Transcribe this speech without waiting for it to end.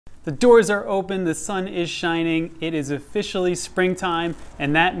The doors are open, the sun is shining, it is officially springtime,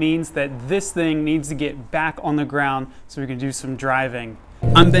 and that means that this thing needs to get back on the ground so we can do some driving.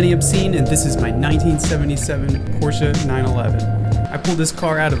 I'm Benny Obscene, and this is my 1977 Porsche 911. I pulled this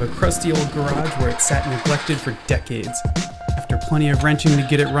car out of a crusty old garage where it sat neglected for decades. After plenty of wrenching to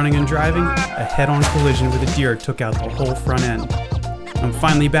get it running and driving, a head-on collision with a deer took out the whole front end. I'm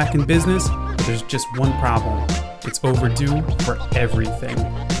finally back in business, but there's just one problem. It's overdue for everything.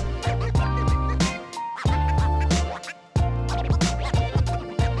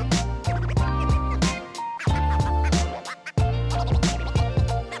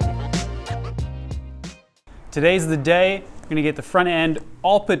 Today's the day. I'm gonna get the front end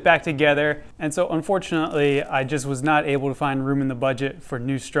all put back together, and so unfortunately I just was not able to find room in the budget for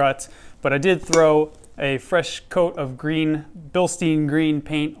new struts, but I did throw a fresh coat of green, Bilstein green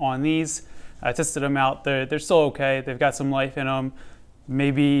paint on these. I tested them out. They're still okay. They've got some life in them.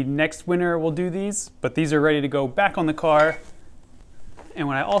 Maybe next winter we'll do these, but these are ready to go back on the car. And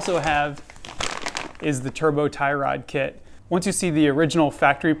what I also have is the turbo tie rod kit. Once you see the original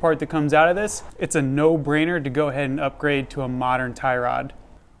factory part that comes out of this, it's a no-brainer to go ahead and upgrade to a modern tie rod.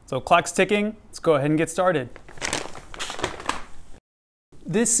 So clock's ticking, let's go ahead and get started.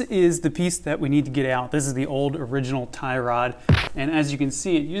 This is the piece that we need to get out. This is the old original tie rod. And as you can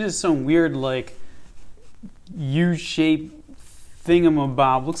see, it uses some weird like U-shaped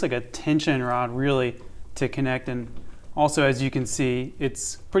thingamabob. Looks like a tension rod really to connect. And also, as you can see,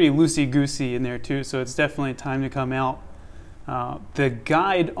 it's pretty loosey-goosey in there too. So it's definitely time to come out. The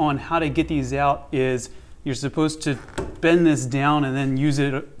guide on how to get these out is you're supposed to bend this down and then use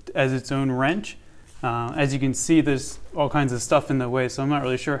it as its own wrench. As you can see, there's all kinds of stuff in the way, so I'm not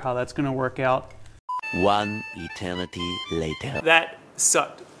really sure how that's going to work out. One eternity later. That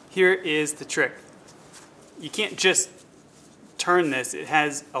sucked. Here is the trick. You can't just turn this. It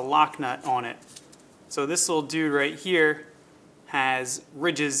has a lock nut on it. So this little dude right here has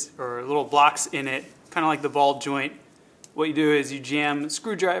ridges or little blocks in it, kind of like the ball joint. What you do is you jam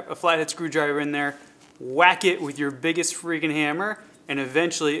a flathead screwdriver in there, whack it with your biggest freaking hammer, and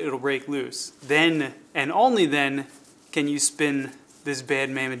eventually it'll break loose. Then, and only then, can you spin this bad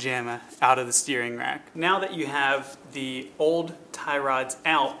mamma jamma out of the steering rack. Now that you have the old tie rods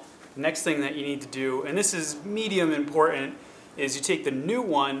out, the next thing that you need to do, and this is medium important, is you take the new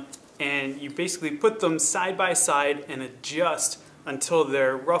one and you basically put them side by side and adjust until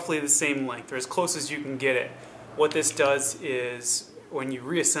they're roughly the same length, or as close as you can get it. What this does is, when you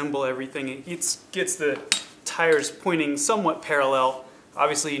reassemble everything, it gets the tires pointing somewhat parallel.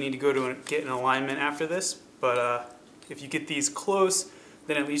 Obviously you need to go to get an alignment after this, but if you get these close,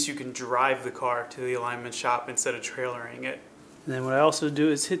 then at least you can drive the car to the alignment shop instead of trailering it. And then what I also do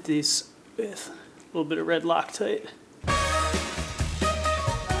is hit these with a little bit of red Loctite.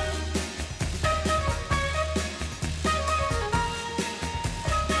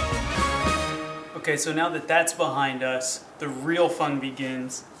 Okay, so now that that's behind us, the real fun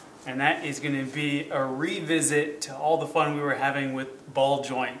begins, and that is going to be a revisit to all the fun we were having with ball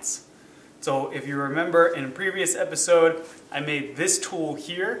joints. So if you remember in a previous episode, I made this tool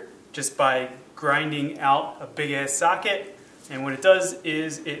here just by grinding out a big ass socket, and what it does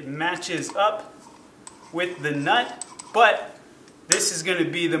is it matches up with the nut, but this is going to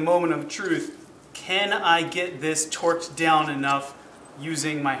be the moment of truth. Can I get this torqued down enough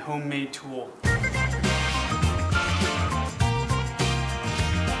using my homemade tool?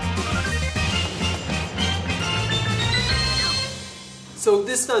 So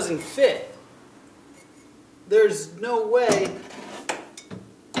this doesn't fit. There's no way.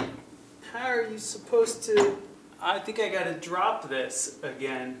 How are you supposed to? I think I gotta drop this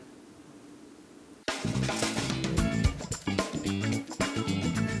again.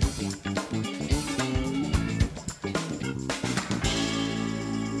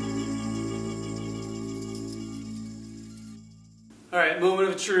 All right, moment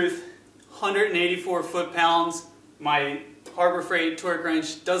of truth. 184 foot-pounds. My Harbor Freight torque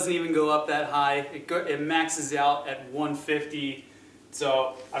wrench doesn't even go up that high. It maxes out at 150.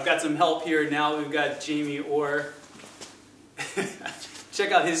 So I've got some help here now. We've got Jamie Orr.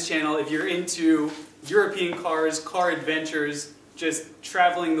 Check out his channel if you're into European cars, car adventures, just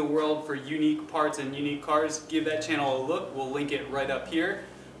traveling the world for unique parts and unique cars. Give that channel a look. We'll link it right up here.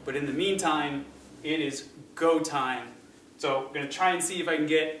 But in the meantime, it is go time. So I'm going to try and see if I can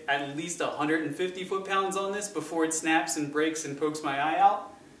get at least 150 foot-pounds on this before it snaps and breaks and pokes my eye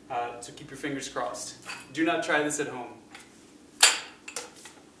out. So keep your fingers crossed. Do not try this at home.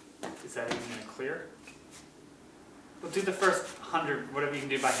 Is that even going to clear? We'll do the first 100, whatever you can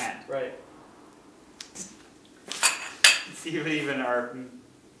do by hand. Right. See if it even are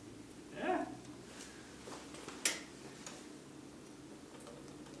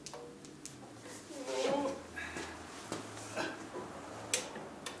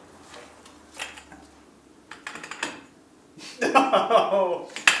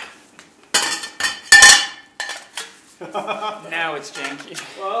Now it's janky.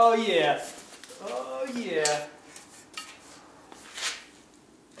 Oh yeah. Oh yeah.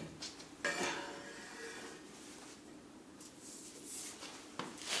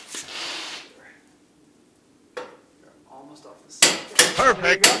 Almost off the side.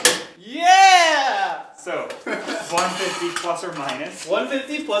 Perfect. Yeah! So, 150 plus or minus.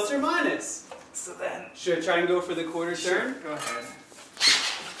 150 plus or minus. So then, Should I try and go for the quarter turn? go ahead.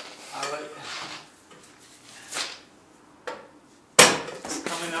 I'll let It's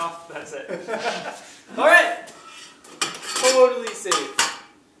coming off, that's it. Alright! Totally safe.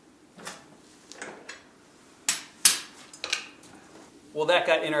 Well, that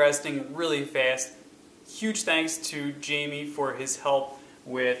got interesting really fast. Huge thanks to Jamie for his help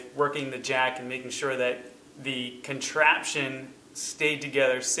with working the jack and making sure that the contraption stayed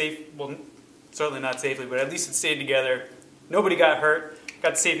together safe. Well, certainly not safely, but at least it stayed together. Nobody got hurt.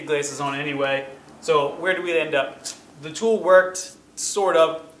 Got the safety glasses on anyway. So where do we end up? The tool worked, sort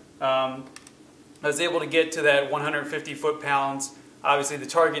of. I was able to get to that 150 foot-pounds. Obviously the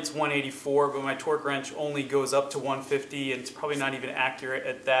target's 184, but my torque wrench only goes up to 150, and it's probably not even accurate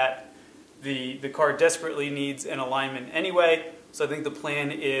at that. The car desperately needs an alignment anyway, so I think the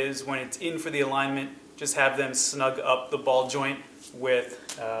plan is when it's in for the alignment, just have them snug up the ball joint with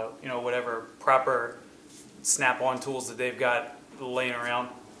you know, whatever proper snap-on tools that they've got laying around.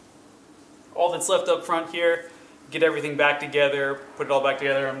 All that's left up front here, get everything back together, put it all back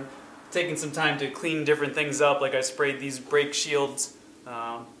together. I'm taking some time to clean different things up, like I sprayed these brake shields.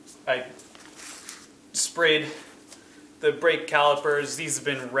 I sprayed the brake calipers. These have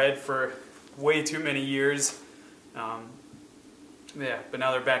been red for way too many years. Yeah, but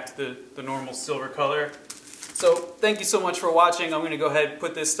now they're back to the normal silver color. So thank you so much for watching. I'm going to go ahead and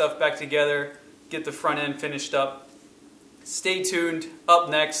put this stuff back together, get the front end finished up. Stay tuned. Up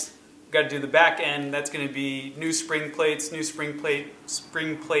next, we've got to do the back end. That's going to be new spring plates, new spring plate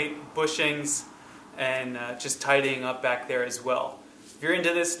bushings, and just tidying up back there as well. If you're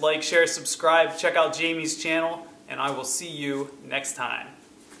into this, like, share, subscribe, check out Jamie's channel, and I will see you next time.